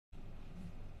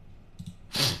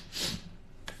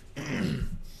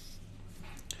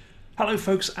Hello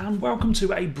folks, and welcome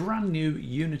to a brand new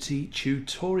Unity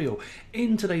tutorial.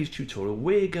 In today's tutorial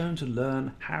we're going to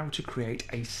learn how to create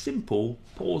a simple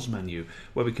pause menu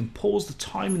where we can pause the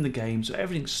time in the game so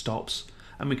everything stops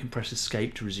and we can press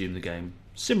escape to resume the game.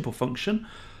 Simple function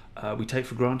we take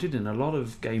for granted in a lot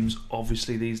of games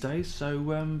obviously these days, so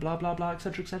blah blah blah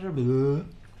etc etc.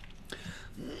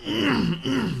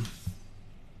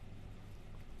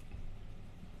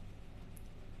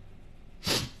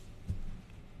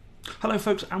 Hello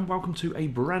folks, and welcome to a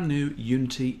brand new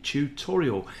Unity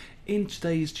tutorial. In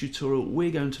today's tutorial we're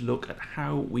going to look at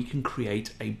how we can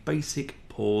create a basic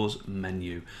pause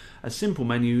menu. A simple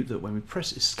menu that when we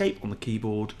press escape on the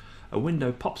keyboard, a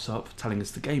window pops up telling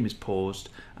us the game is paused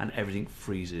and everything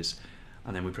freezes.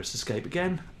 And then we press escape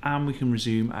again and we can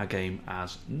resume our game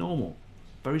as normal.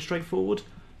 Very straightforward,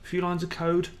 a few lines of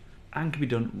code, and can be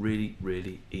done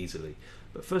really easily.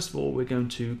 But first of all we're going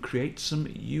to create some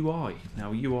UI.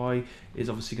 Now UI is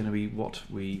obviously going to be what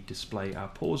we display our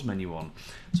pause menu on.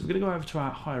 So we're going to go over to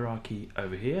our hierarchy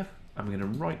over here and we're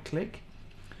going to right click,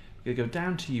 we're going to go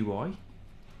down to UI,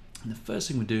 and the first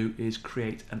thing we do is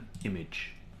create an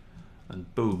image.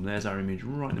 And boom, there's our image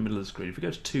right in the middle of the screen. If we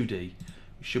go to 2D we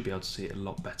should be able to see it a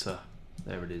lot better.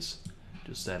 There it is,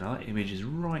 just there. Now that image is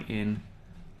right in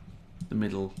the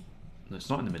middle. No, it's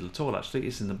not in the middle at all actually,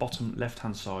 it's in the bottom left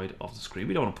hand side of the screen.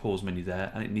 We don't want a pause menu there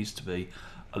and it needs to be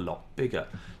a lot bigger.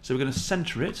 So we're going to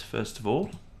center it first of all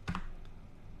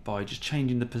by just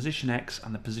changing the position X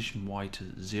and the position Y to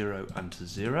 0 and to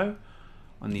 0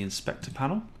 on the inspector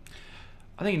panel.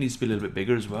 I think it needs to be a little bit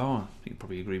bigger as well. I think you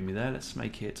probably agree with me there. Let's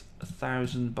make it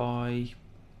 1000 by,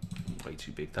 way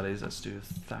too big that is, let's do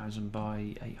 1000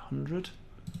 by 800.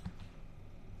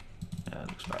 Yeah,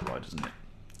 looks about right, doesn't it?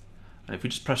 And if we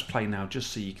just press play now,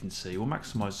 just so you can see, we'll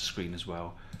maximize the screen as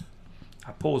well.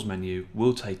 Our pause menu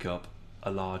will take up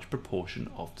a large proportion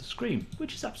of the screen,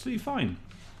 which is absolutely fine.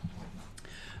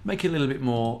 Make it a little bit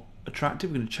more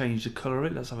attractive. We're going to change the color of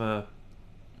it. Let's have a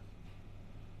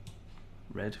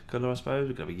red color, I suppose.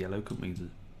 We could have a yellow, couldn't we?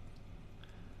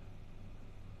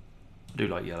 I do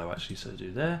like yellow actually, so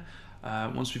do there.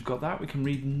 Once we've got that, we can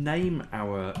rename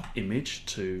our image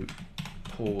to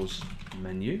pause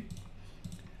menu.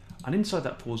 And inside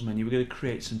that pause menu we're going to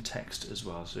create some text as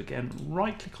well. So again,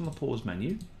 right click on the pause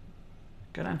menu,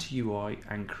 go down to UI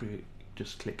and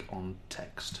just click on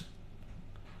text.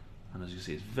 And as you can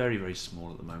see it's very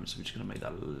small at the moment, so we're just going to make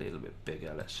that a little bit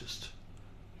bigger. Let's just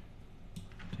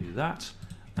do that,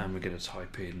 and we're going to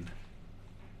type in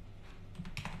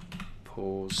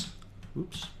pause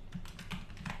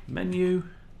menu.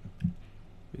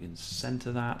 We can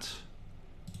center that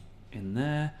in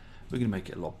there. We're going to make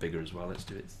it a lot bigger as well. Let's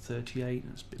do it 38,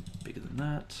 that's a bit bigger than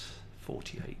that,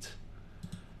 48.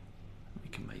 We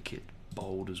can make it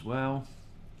bold as well.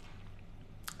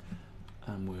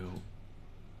 And we'll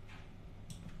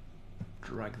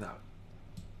drag that,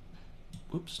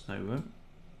 oops, no we won't.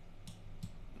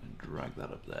 And drag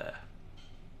that up there.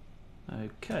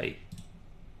 Okay,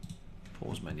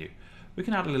 pause menu. We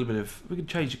can add a little bit of, we can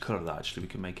change the colour of that actually. We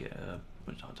can make it, I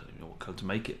don't even know what colour to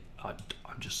make it. I'm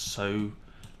just so,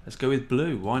 let's go with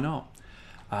blue, why not?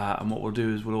 And what we'll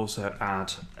do is we'll also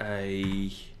add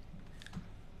a,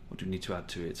 what do we need to add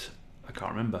to it? I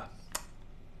can't remember.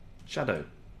 Shadow.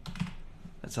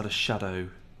 Let's add a shadow.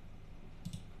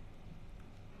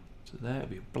 So there, it'll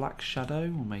be a black shadow.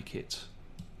 We'll make it,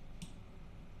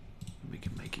 we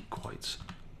can make it quite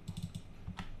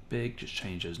big. Just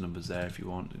change those numbers there if you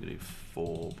want. We're going to do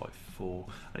 4 by 4,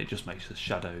 and it just makes the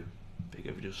shadow bigger.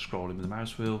 If you just scroll in with the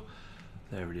mouse wheel,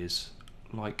 there it is,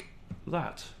 like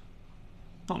that.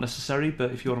 Not necessary,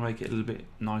 but if you want to make it a little bit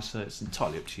nicer, it's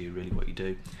entirely up to you really what you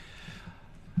do.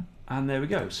 And there we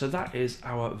go. So that is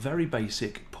our very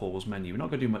basic pause menu. We're not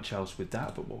going to do much else with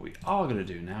that, but what we are going to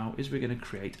do now is we're going to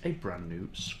create a brand new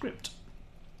script.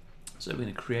 So we're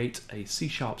going to create a C#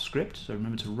 script. So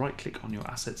remember to right click on your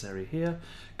assets area here,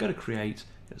 go to create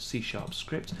a C#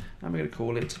 script, and we're going to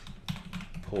call it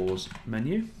pause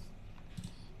menu.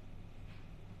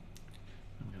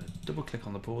 Double click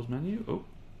on the pause menu. Oh,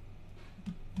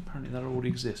 apparently that already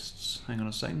exists. Hang on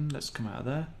a second, let's come out of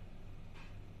there.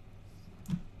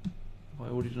 Have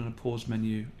I already done a pause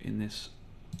menu in this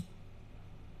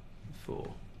before?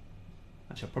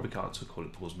 Actually, I probably can't call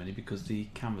it pause menu because the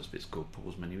canvas bit's called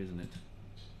pause menu, isn't it?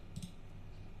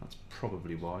 That's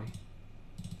probably why.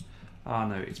 Ah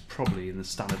no, it's probably in the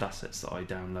standard assets that I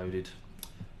downloaded.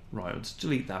 Right, let's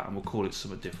delete that and we'll call it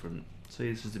something different. So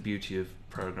this is the beauty of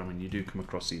programming, you do come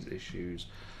across these issues.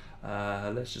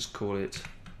 Let's just call it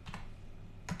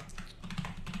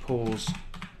pause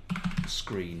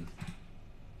screen.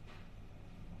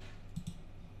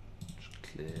 Just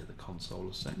clear the console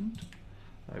a second.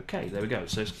 Okay, there we go.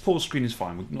 So pause screen is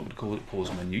fine. We're not going to call it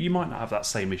pause menu. You might not have that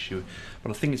same issue, but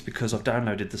I think it's because I've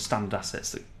downloaded the standard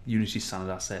assets, the Unity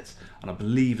standard assets, and I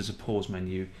believe there's a pause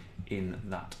menu in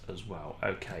that as well.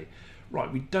 Okay,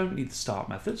 right, we don't need the start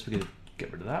method, so we're going to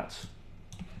get rid of that.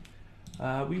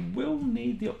 We will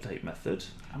need the update method,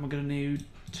 and we're going to need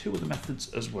two other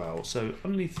methods as well. So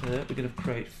underneath here, we're going to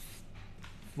create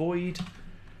void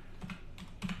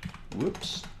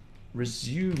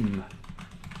resume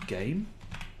game,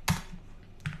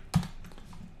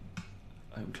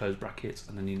 open close brackets,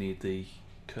 and then you need the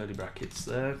curly brackets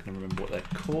there, can I remember what they're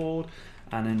called,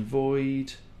 and then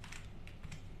void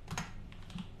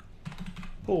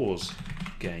pause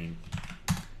game.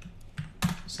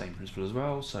 Same principle as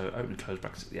well, so open and close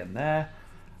brackets at the end there.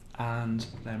 And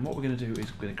then what we're going to do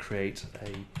is we're going to create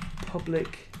a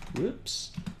public,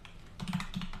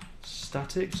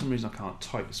 static. For some reason I can't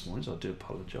type this morning, so I do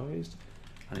apologise.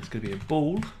 And it's going to be a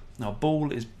bool. Now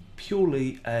bool is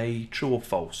purely a true or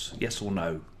false, yes or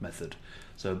no method.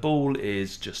 So a bool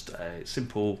is just a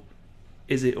simple,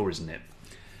 is it or isn't it?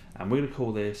 And we're going to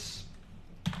call this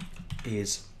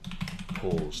is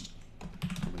paused.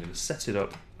 And we're going to set it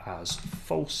up as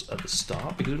false at the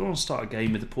start because we don't want to start a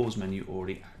game with the pause menu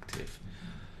already active.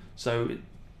 So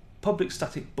public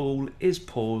static bool is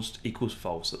paused equals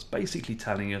false. That's basically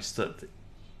telling us that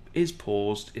is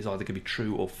paused is either going to be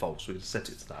true or false. We're going to set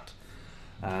it to that.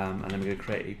 And then we're going to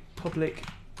create a public,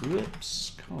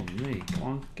 come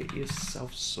on, get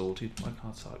yourself sorted. I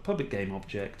can't type. Public game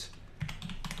object,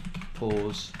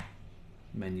 pause,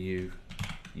 menu,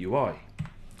 UI.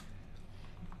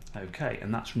 Okay,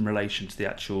 and that's in relation to the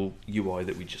actual UI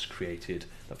that we just created,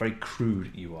 that very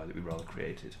crude UI that we rather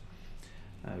created.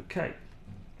 Okay,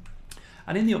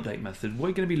 and in the update method,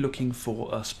 we're going to be looking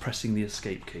for us pressing the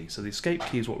escape key. So the escape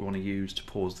key is what we want to use to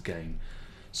pause the game.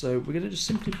 So we're going to just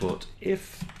simply put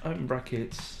if open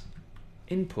brackets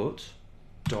input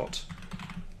dot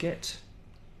get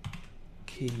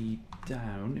key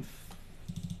down.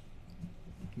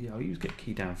 I'll use get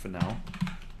key down for now.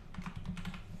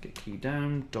 Get key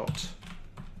down dot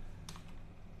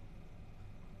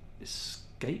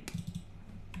escape,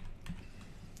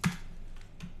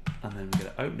 and then we're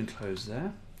going to open and close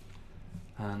there.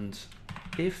 And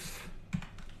if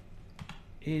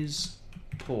is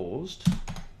paused,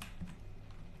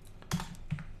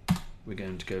 we're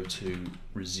going to go to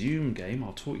resume game.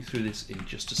 I'll talk you through this in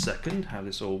just a second, how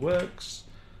this all works.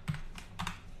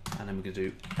 And then we're going to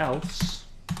do else.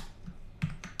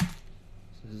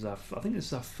 This is I think this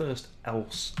is our first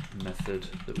else method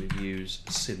that we've used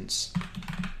since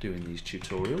doing these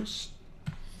tutorials.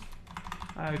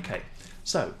 Okay,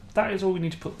 so that is all we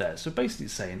need to put there. So basically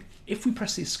it's saying if we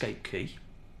press the escape key,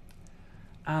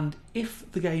 and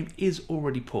if the game is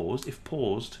already paused, if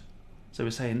paused, so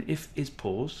we're saying if is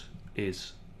paused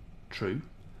is true,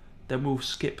 then we'll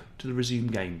skip to the resume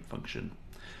game function.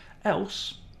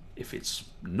 Else, if it's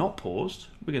not paused,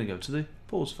 we're going to go to the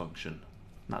pause function.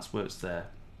 And that's where it's there,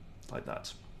 like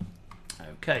that.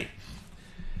 Okay,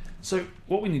 so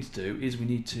what we need to do is we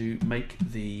need to make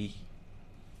the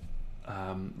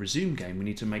resume game, we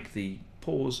need to make the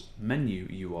pause menu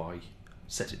UI,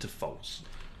 set it to false.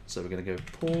 So we're going to go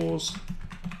pause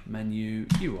menu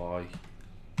UI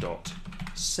dot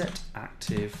set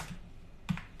active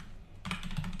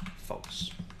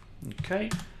false. Okay,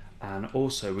 and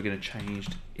also we're going to change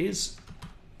is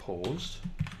paused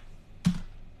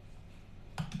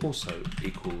also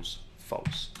equals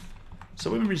false.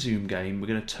 So when we resume game, we're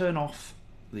going to turn off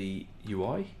the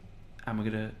UI and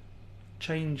we're going to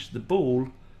change the bool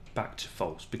back to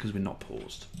false because we're not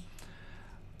paused.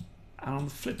 And on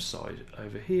the flip side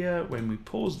over here, when we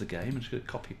pause the game, I'm just going to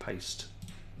copy paste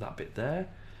that bit there,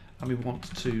 and we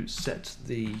want to set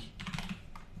the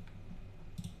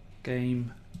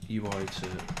game UI to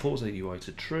pause the UI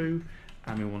to true,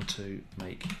 and we want to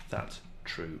make that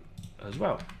true as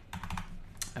well.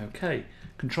 Okay,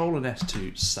 Control and S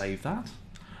to save that.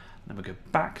 Then we go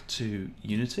back to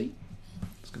Unity.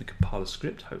 It's going to compile a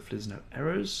script. Hopefully there's no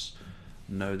errors.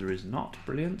 No, there is not.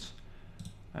 Brilliant.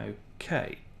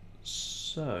 Okay,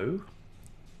 so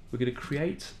we're going to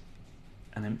create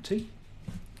an empty.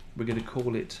 We're going to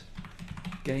call it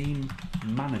Game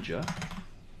Manager.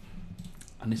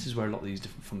 And this is where a lot of these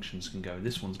different functions can go.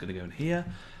 This one's going to go in here.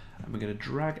 And we're going to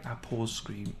drag our pause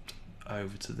screen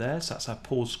over to there. So that's our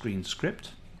pause screen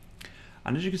script.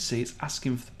 And as you can see, it's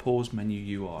asking for the pause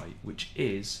menu UI, which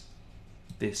is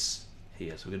this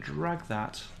here. So we're going to drag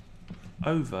that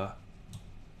over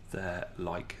there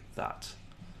like that.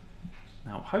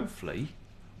 Now, hopefully,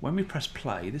 when we press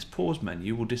play, this pause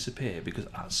menu will disappear because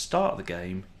at the start of the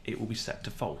game it will be set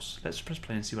to false. Let's press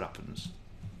play and see what happens.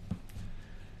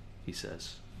 He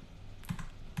says,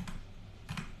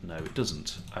 no it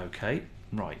doesn't. Okay,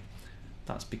 right.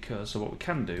 That's because, so what we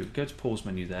can do, go to pause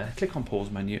menu there, click on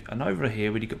pause menu, and over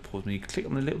here when you got pause menu, you click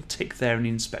on the little tick there in the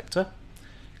inspector,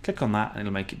 click on that and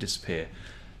it'll make it disappear.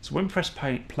 So when we press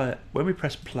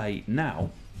play now,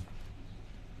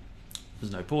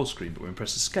 there's no pause screen, but when we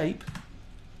press escape,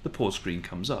 the pause screen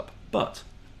comes up. But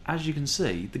as you can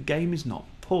see, the game is not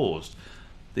paused.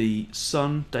 The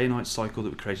sun day-night cycle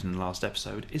that we created in the last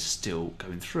episode is still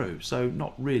going through, so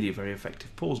not really a very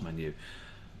effective pause menu.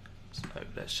 So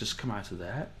let's just come out of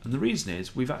there, and the reason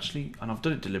is we've actually, and I've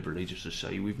done it deliberately just to show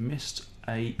you, we've missed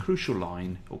a crucial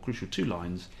line, or crucial 2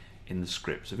 lines in the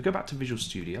script. So if we go back to Visual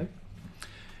Studio,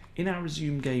 in our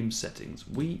resume game settings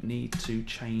we need to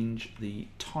change the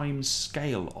time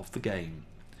scale of the game.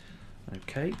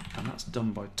 Okay, and that's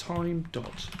done by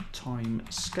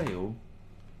time.timescale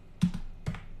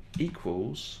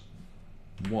equals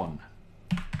 1.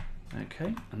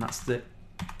 Okay, and that's the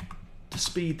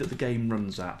speed that the game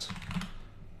runs at.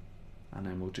 And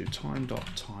then we'll do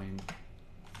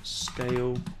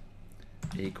time.timescale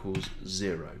equals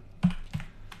 0.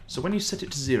 So when you set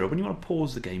it to 0, when you want to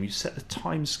pause the game, you set the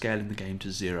time scale in the game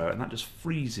to 0, and that just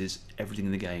freezes everything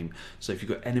in the game. So if you've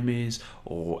got enemies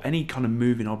or any kind of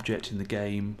moving object in the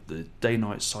game, the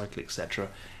day-night cycle, etc.,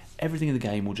 everything in the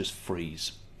game will just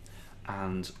freeze.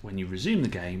 And when you resume the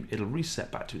game, it'll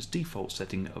reset back to its default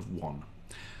setting of 1.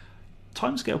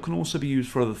 Timescale can also be used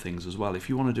for other things as well. If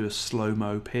you want to do a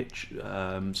slow-mo pitch,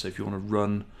 so if you want to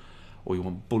run, or you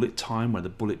want bullet time where the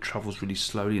bullet travels really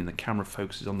slowly and the camera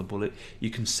focuses on the bullet,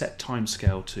 you can set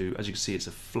timescale to, as you can see, it's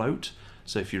a float.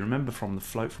 So if you remember from the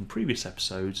float from previous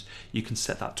episodes, you can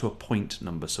set that to a point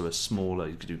number, so a smaller,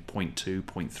 you could do 0.2,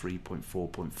 0.3,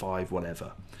 0.4, 0.5,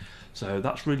 whatever. So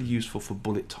that's really useful for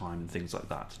bullet time and things like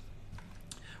that.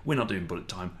 We're not doing bullet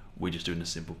time, we're just doing a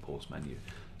simple pause menu.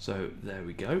 So there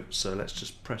we go. So let's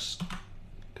just press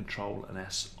Control and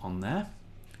S on there.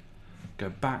 Go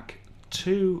back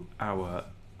to our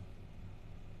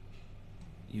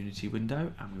Unity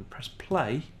window and we press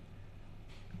play.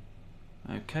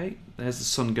 Okay, there's the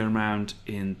sun going around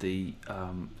in the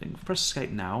thing. Press escape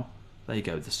now. There you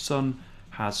go. The sun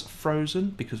has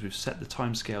frozen because we've set the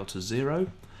time scale to 0.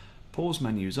 Pause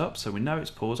menu's up, so we know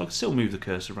it's paused. I can still move the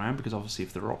cursor around because obviously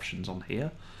if there are options on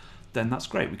here, then that's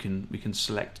great. We can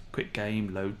select quick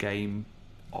game, load game,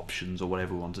 options, or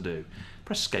whatever we want to do.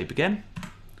 Press escape again.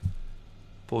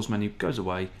 Pause menu goes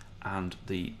away and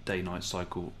the day-night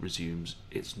cycle resumes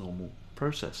its normal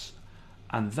process.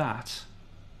 And that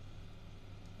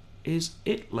is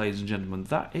it, ladies and gentlemen.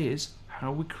 That is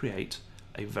how we create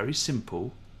a very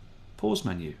simple pause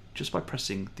menu, just by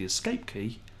pressing the escape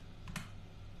key,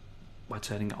 by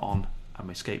turning it on, and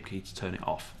my escape key to turn it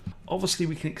off. Obviously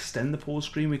we can extend the pause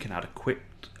screen, we can add a quick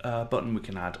button, we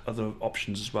can add other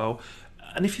options as well.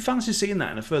 And if you fancy seeing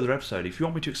that in a further episode, if you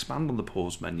want me to expand on the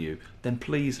pause menu, then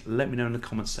please let me know in the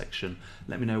comments section.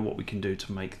 Let me know what we can do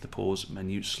to make the pause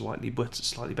menu slightly better,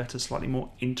 slightly more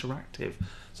interactive.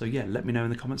 So yeah, let me know in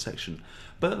the comment section.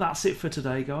 But that's it for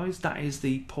today, guys. That is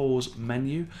the pause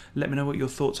menu. Let me know what your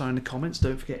thoughts are in the comments.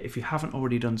 Don't forget, if you haven't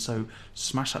already done so,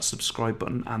 smash that subscribe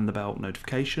button and the bell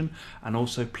notification. And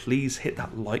also please hit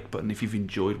that like button if you've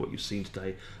enjoyed what you've seen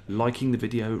today. Liking the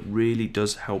video really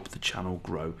does help the channel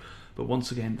grow. But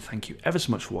once again, thank you ever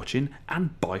so much for watching,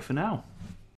 and bye for now.